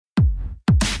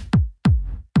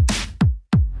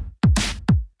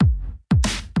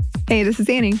Hey, this is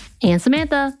Annie. And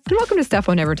Samantha. And welcome to Stuff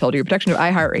I Never Told You, a production of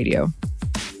iHeartRadio.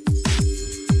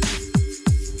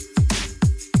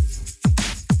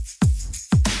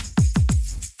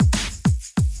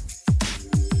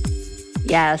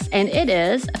 Yes, and it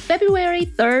is February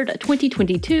 3rd,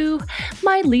 2022,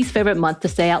 my least favorite month to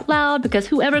say out loud because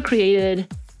whoever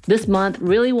created this month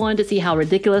really wanted to see how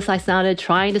ridiculous I sounded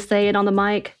trying to say it on the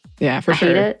mic. Yeah, for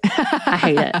sure. I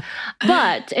hate it.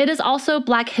 But it is also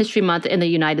Black History Month in the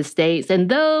United States. And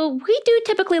though we do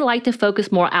typically like to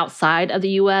focus more outside of the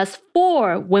U.S.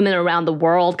 for women around the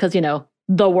world, because,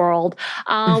 the world,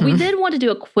 we did want to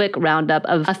do a quick roundup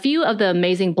of a few of the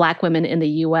amazing Black women in the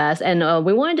U.S. And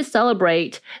we wanted to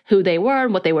celebrate who they were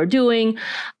and what they were doing.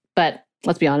 But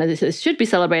let's be honest, it should be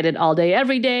celebrated all day,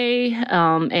 every day,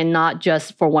 and not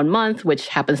just for 1 month, which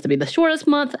happens to be the shortest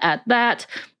month at that.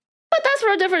 But that's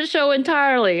for a different show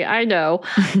entirely, I know.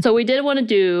 So we did want to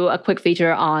do a quick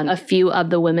feature on a few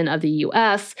of the women of the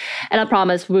U.S. And I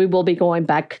promise we will be going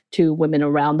back to women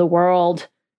around the world.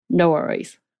 No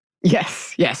worries.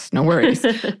 Yes, no worries.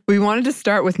 We wanted to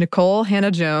start with Nikole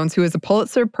Hannah-Jones, who is a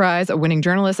Pulitzer Prize-winning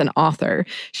journalist and author.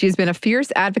 She has been a fierce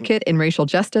advocate in racial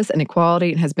justice and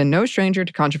equality and has been no stranger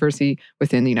to controversy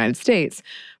within the United States.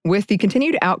 With the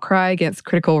continued outcry against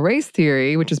critical race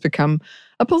theory, which has become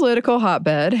a political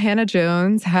hotbed,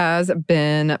 Hannah-Jones has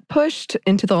been pushed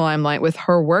into the limelight with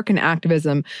her work and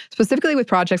activism, specifically with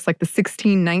projects like the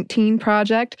 1619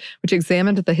 Project, which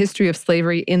examined the history of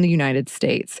slavery in the United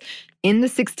States. In the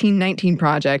 1619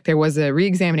 Project, there was a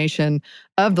reexamination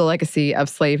of the legacy of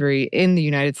slavery in the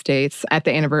United States at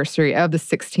the anniversary of the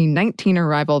 1619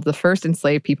 arrival of the first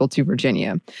enslaved people to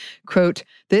Virginia. Quote,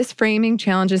 "This framing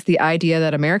challenges the idea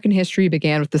that American history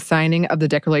began with the signing of the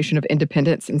Declaration of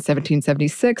Independence in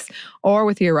 1776 or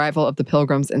with the arrival of the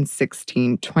Pilgrims in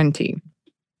 1620.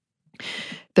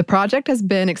 The project has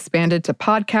been expanded to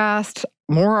podcast,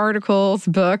 more articles,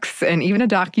 books, and even a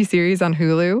docuseries on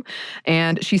Hulu.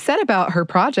 And she said about her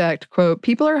project, quote,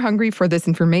 "People are hungry for this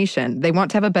information. They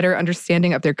want to have a better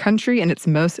understanding of their country and its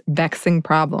most vexing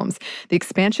problems. The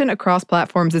expansion across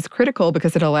platforms is critical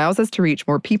because it allows us to reach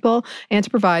more people and to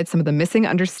provide some of the missing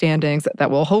understandings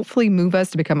that will hopefully move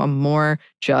us to become a more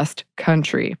just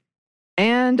country."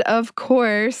 And of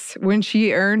course, when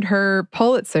she earned her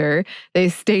Pulitzer, they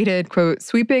stated, quote,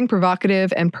 "Sweeping,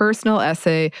 provocative, and personal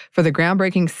essay for the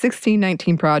groundbreaking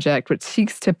 1619 Project, which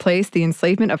seeks to place the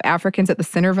enslavement of Africans at the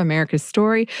center of America's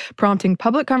story, prompting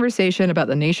public conversation about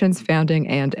the nation's founding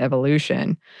and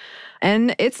evolution."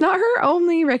 And it's not her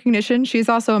only recognition. She's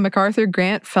also a MacArthur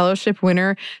Grant Fellowship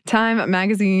winner, Time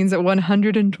Magazine's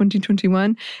 100 in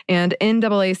 2021, and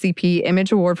NAACP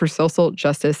Image Award for Social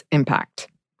Justice Impact.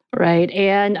 Right.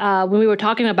 And when we were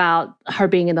talking about her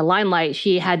being in the limelight,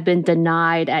 she had been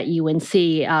denied at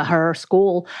UNC, her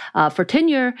school, for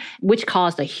tenure, which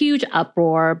caused a huge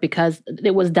uproar because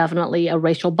it was definitely a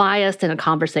racial bias and a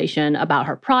conversation about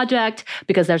her project,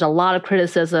 because there's a lot of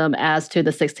criticism as to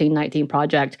the 1619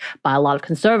 Project by a lot of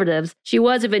conservatives. She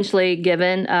was eventually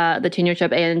given the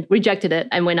tenureship and rejected it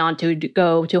and went on to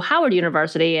go to Howard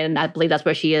University, and I believe that's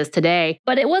where she is today.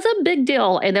 But it was a big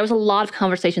deal, and there was a lot of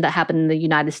conversation that happened in the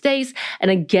United States.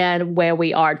 And again, where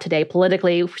we are today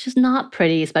politically, which is not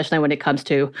pretty, especially when it comes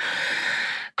to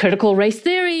critical race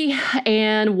theory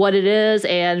and what it is,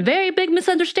 and very big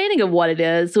misunderstanding of what it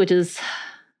is, which is,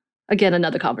 again,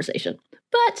 another conversation.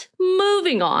 But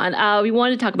moving on, we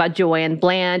wanted to talk about Joanne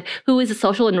Bland, who is a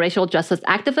social and racial justice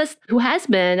activist who has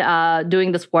been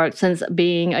doing this work since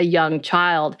being a young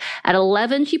child. At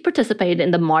 11, she participated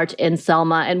in the march in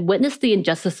Selma and witnessed the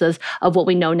injustices of what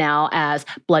we know now as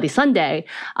Bloody Sunday.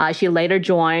 She later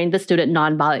joined the Student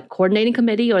Nonviolent Coordinating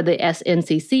Committee, or the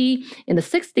SNCC, in the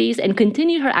 60s and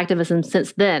continued her activism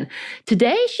since then.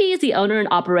 Today, she is the owner and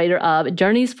operator of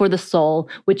Journeys for the Soul,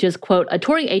 which is, quote, a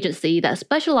touring agency that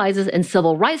specializes in civil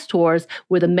rights tours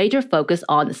with a major focus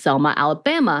on Selma,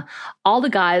 Alabama. All the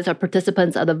guides are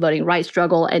participants of the voting rights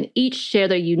struggle and each share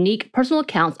their unique personal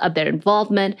accounts of their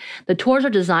involvement. The tours are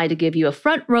designed to give you a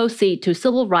front row seat to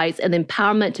civil rights and the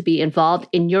empowerment to be involved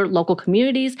in your local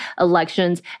communities,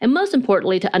 elections, and most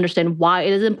importantly, to understand why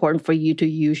it is important for you to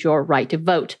use your right to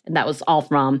vote. And that was all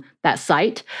from that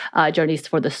site, Journeys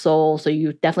for the Soul. So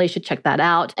you definitely should check that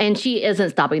out. And she isn't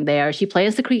stopping there. She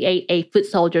plans to create a Foot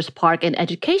Soldiers Park and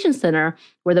Education Center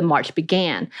where the march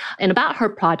began. And about her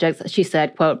projects, she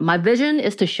said, quote, "My vision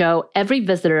is to show every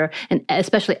visitor, and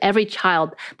especially every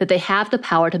child, that they have the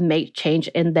power to make change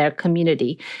in their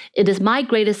community. It is my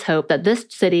greatest hope that this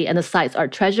city and the sites are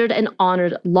treasured and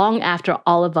honored long after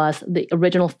all of us, the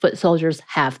original foot soldiers,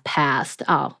 have passed."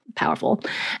 Oh, powerful.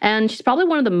 And she's probably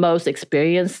one of the most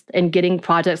experienced in getting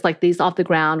projects like these off the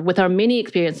ground with her many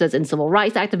experiences in civil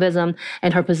rights activism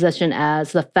and her position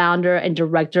as the founder and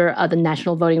director of the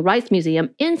National Voting Rights Museum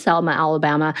in Selma,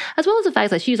 Alabama, as well as the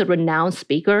fact that she's a renowned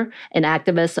speaker and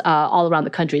activist all around the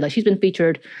country. Like she's been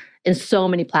featured in so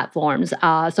many platforms.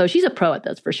 So she's a pro at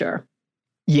this for sure.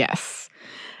 Yes.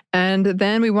 And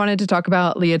then we wanted to talk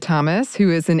about Lia Thomas, who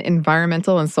is an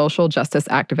environmental and social justice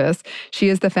activist. She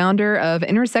is the founder of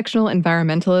Intersectional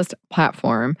Environmentalist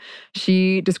Platform.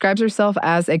 She describes herself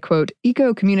as a, quote,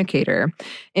 eco-communicator.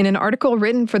 In an article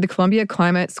written for the Columbia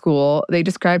Climate School, they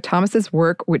describe Thomas's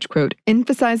work, which, quote,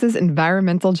 emphasizes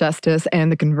environmental justice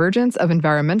and the convergence of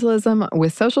environmentalism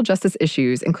with social justice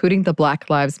issues, including the Black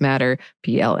Lives Matter,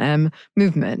 BLM,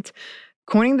 movement.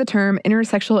 Coining the term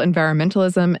intersectional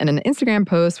environmentalism in an Instagram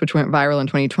post, which went viral in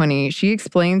 2020, she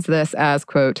explains this as,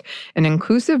 quote, an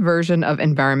inclusive version of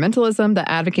environmentalism that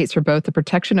advocates for both the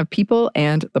protection of people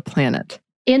and the planet.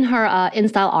 In her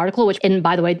InStyle article, which, and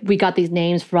by the way, we got these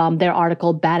names from their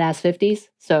article, Badass 50s,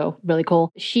 so really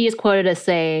cool. She is quoted as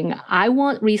saying, I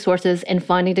want resources and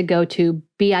funding to go to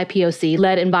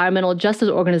BIPOC-led environmental justice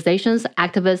organizations,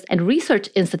 activists, and research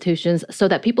institutions so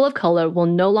that people of color will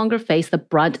no longer face the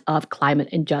brunt of climate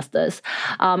injustice.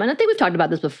 And I think we've talked about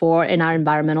this before in our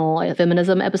environmental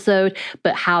feminism episode,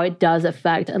 but how it does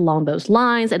affect along those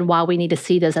lines and why we need to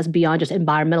see this as beyond just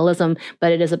environmentalism,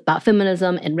 but it is about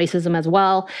feminism and racism as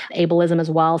well, ableism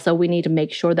as well. So we need to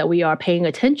make sure that we are paying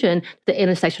attention to the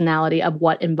intersectionality of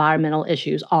what environmental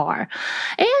issues are.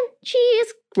 And she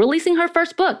is releasing her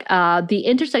first book, The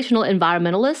Intersectional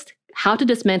Environmentalist, How to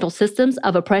Dismantle Systems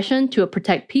of Oppression to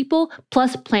Protect People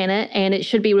plus Planet, and it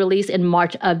should be released in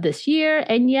March of this year.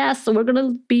 And yes, so we're going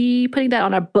to be putting that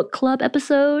on our book club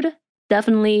episode.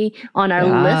 Definitely on our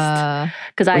list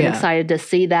because I'm excited to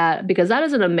see that because that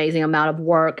is an amazing amount of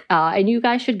work. And you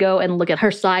guys should go and look at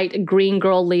her site,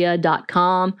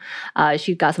 greengirlleah.com.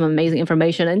 She's got some amazing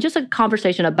information and just a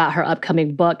conversation about her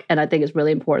upcoming book. And I think it's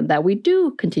really important that we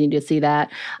do continue to see that.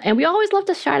 And we always love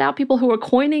to shout out people who are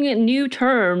coining new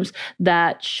terms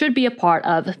that should be a part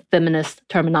of feminist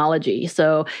terminology.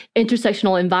 So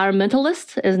intersectional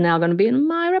environmentalist is now going to be in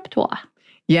my repertoire.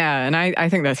 Yeah, and I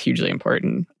think that's hugely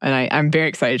important. And I'm very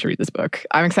excited to read this book.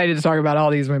 I'm excited to talk about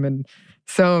all these women.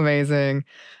 So amazing.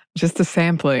 Just a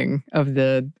sampling of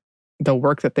the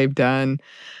work that they've done.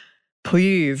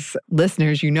 Please,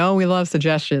 listeners, you know we love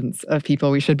suggestions of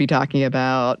people we should be talking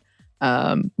about.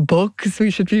 Books we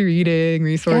should be reading,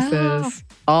 resources,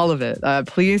 all of it.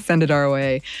 Please send it our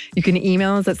way. You can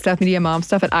email us at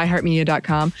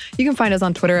stuffmediamomstuff@iheartmedia.com. You can find us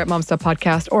on Twitter at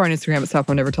momstuffpodcast or on Instagram at Stuff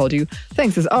Mom Never Told You.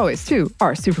 Thanks as always to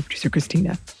our super producer,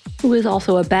 Christina. Who is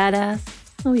also a badass.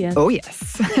 Oh, yes. Oh,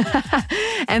 yes.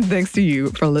 And thanks to you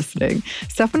for listening.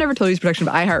 Stuff Mom Never Told You is a production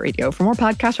of iHeartRadio. For more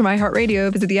podcasts from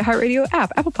iHeartRadio, visit the iHeartRadio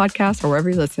app, Apple Podcasts, or wherever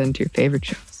you listen to your favorite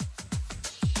shows.